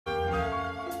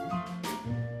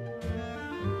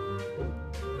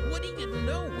didn't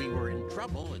know we were in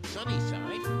trouble at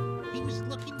Sunnyside. He was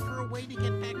looking for a way to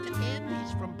get back to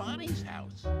Andy's from Bonnie's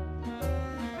house.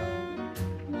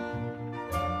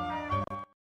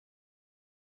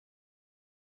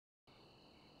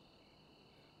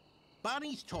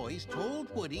 Bonnie's toys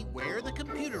told Woody where the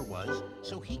computer was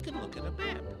so he could look at a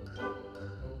map.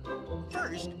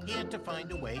 First, he had to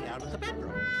find a way out of the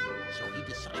bedroom, so he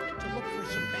decided to look for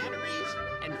some batteries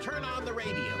and turn on the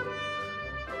radio.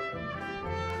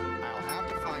 I'll have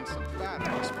to find some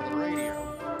batteries for the radio.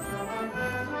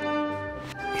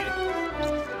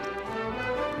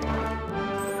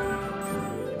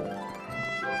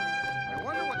 I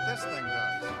wonder what this thing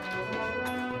does.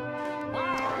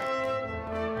 Wow!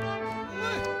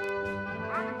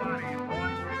 Somebody's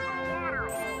going through the water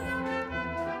hole!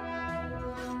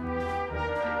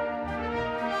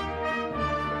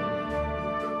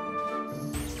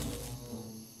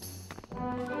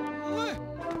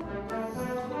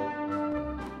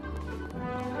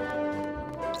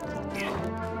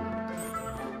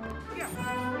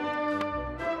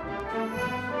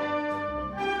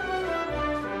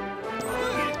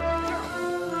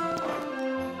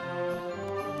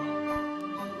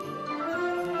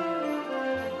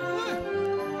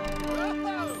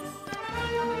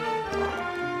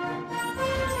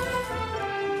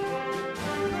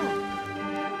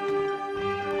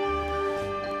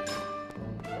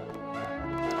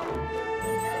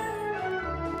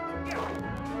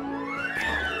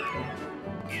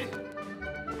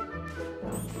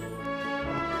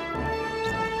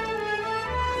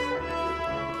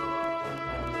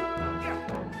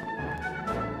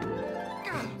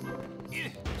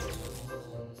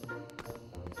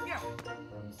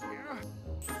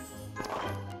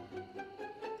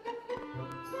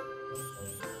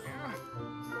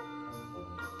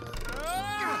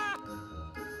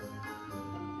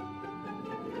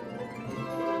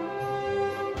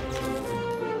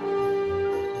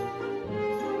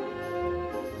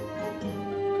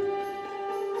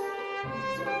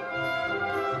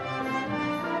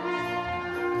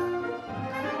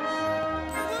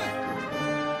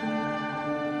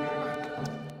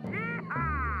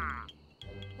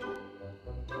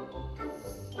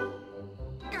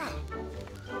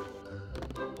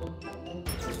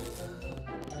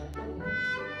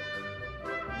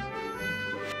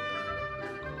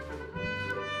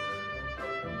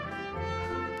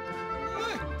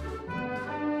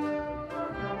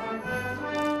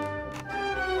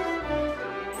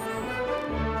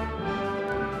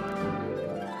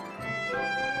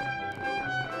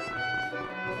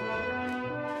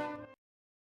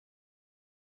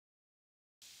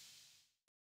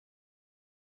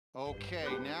 Okay,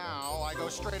 now I go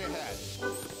straight ahead.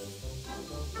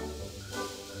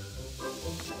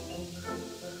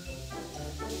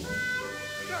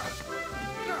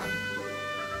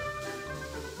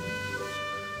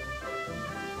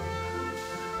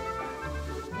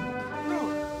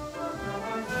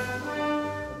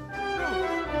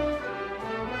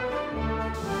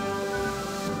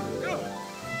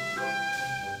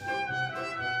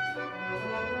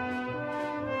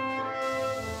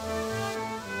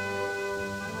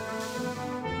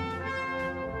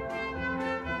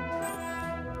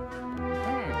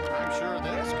 I'm sure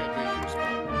this could be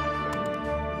useful.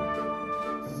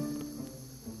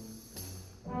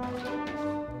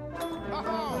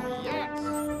 Oh, yes!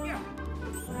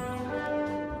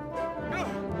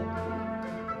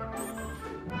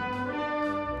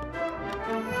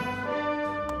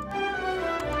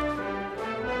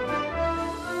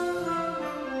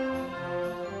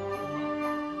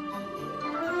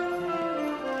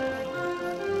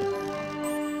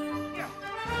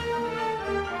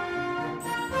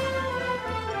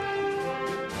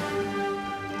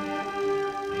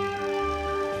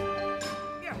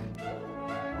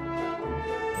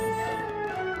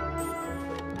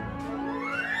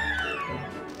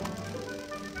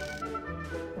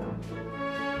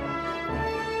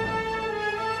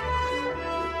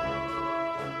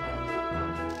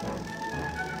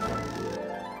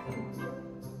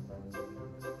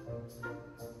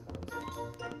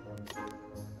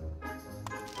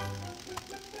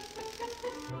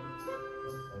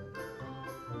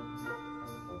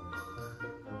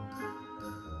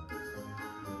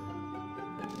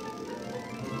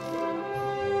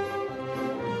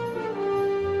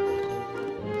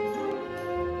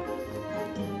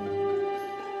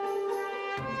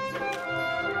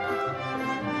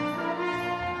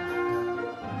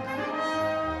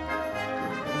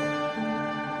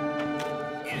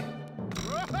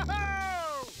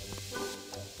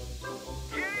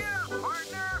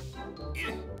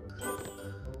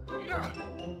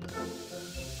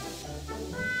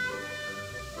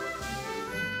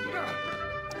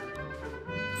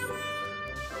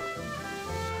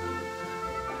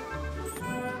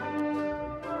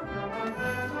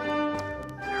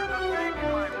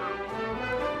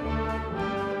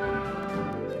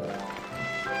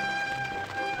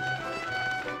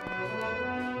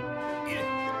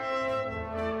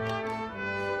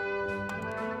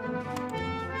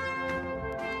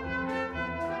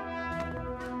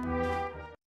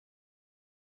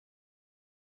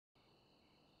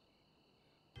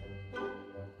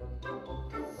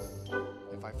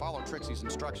 Trixie's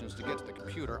instructions to get to the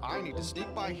computer, I need to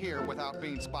sneak by here without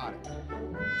being spotted.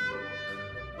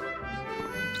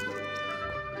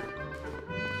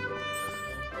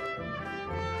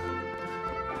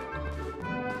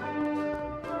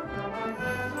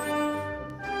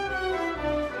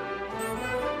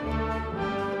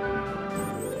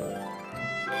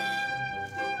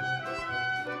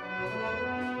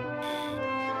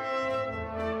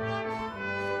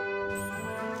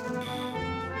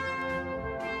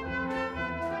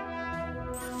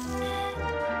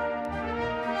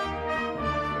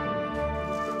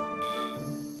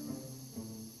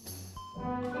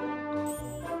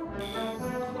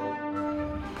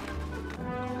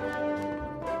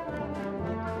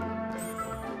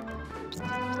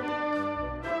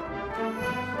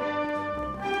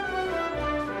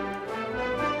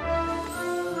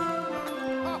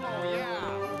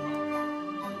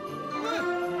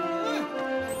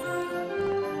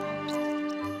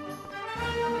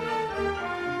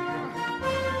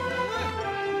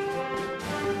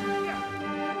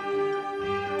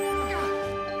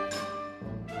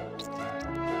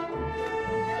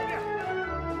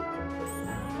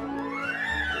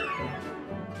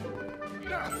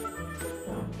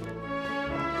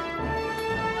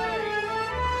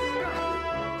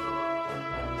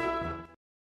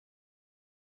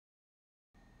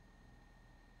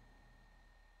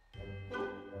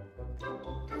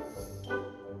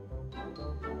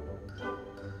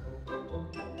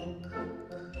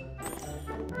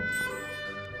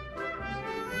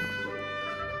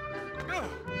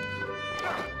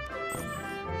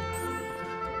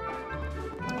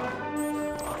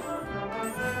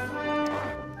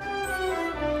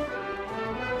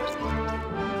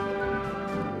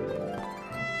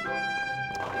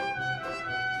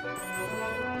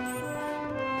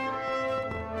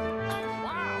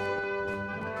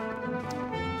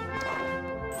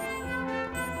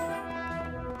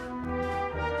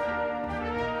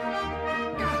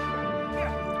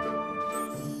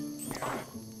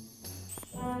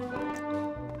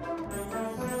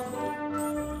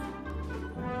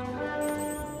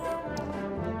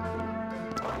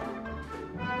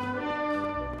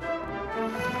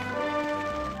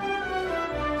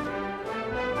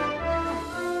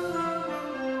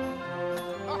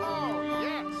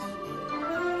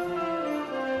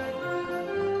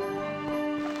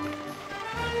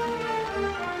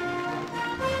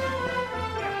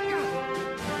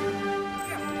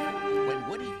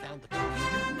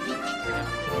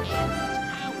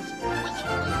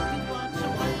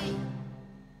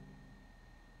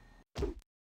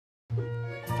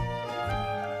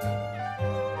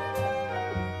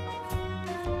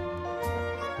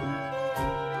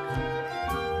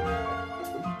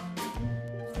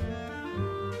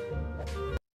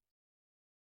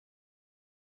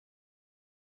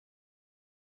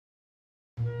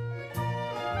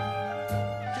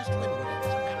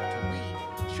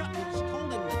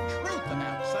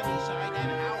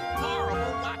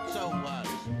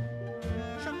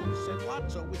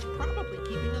 Lotso was probably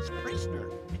keeping us prisoner,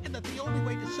 and that the only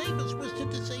way to save us was to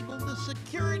disable the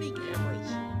security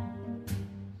cameras.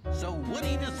 So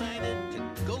Woody decided